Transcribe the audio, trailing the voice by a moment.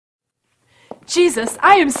Jesus,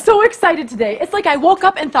 I am so excited today. It's like I woke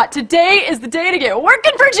up and thought today is the day to get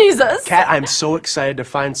working for Jesus. Kat, I'm so excited to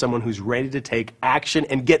find someone who's ready to take action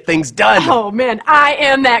and get things done. Oh, man, I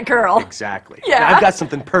am that girl. Exactly. Yeah. Now, I've got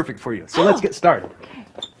something perfect for you, so let's get started. Okay.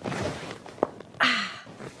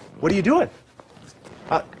 What are you doing?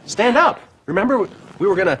 Stand up. Remember, we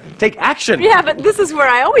were going to take action. Yeah, but this is where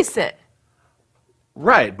I always sit.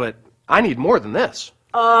 Right, but I need more than this.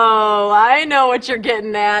 Oh, I know what you're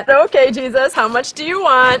getting at. Okay, Jesus, how much do you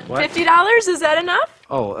want? What? $50? Is that enough?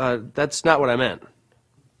 Oh, that's not what I meant.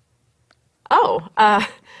 Oh,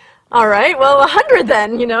 all right. Well, 100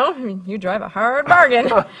 then, you know. I mean, you drive a hard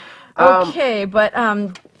bargain. Okay, but,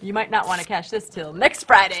 you might not want to cash this till next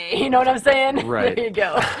Friday. You know what I'm saying? Right. There you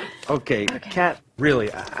go. Okay, Kat,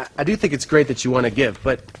 really, I do think it's great that you want to give,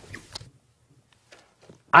 but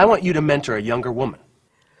I want you to mentor a younger woman.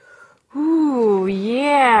 Ooh,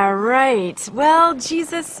 yeah, right. Well,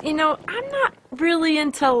 Jesus, you know, I'm not really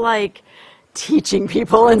into, like, teaching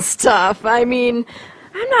people and stuff. I mean,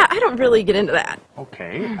 I don't really get into that.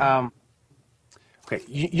 Okay, okay,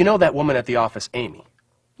 you know that woman at the office, Amy?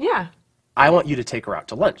 Yeah. I want you to take her out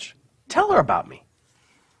to lunch. Tell her about me.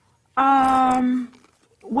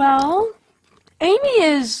 Well, Amy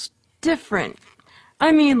is different.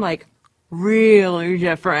 I mean, like, really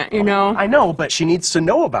different, you know? I know, but she needs to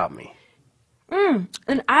know about me.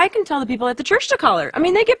 And I can tell the people at the church to call her. I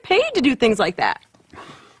mean, they get paid to do things like that.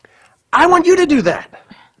 I want you to do that.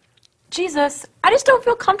 Jesus, I just don't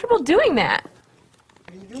feel comfortable doing that.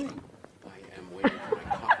 What are you doing? I am waiting for my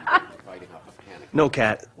coffee. Fighting off a panic. No,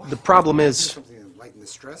 Kat, the problem is Something to lighten the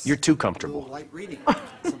stress. you're too A comfortable. little light reading.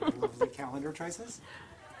 Some lovely calendar choices.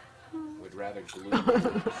 Would rather glue.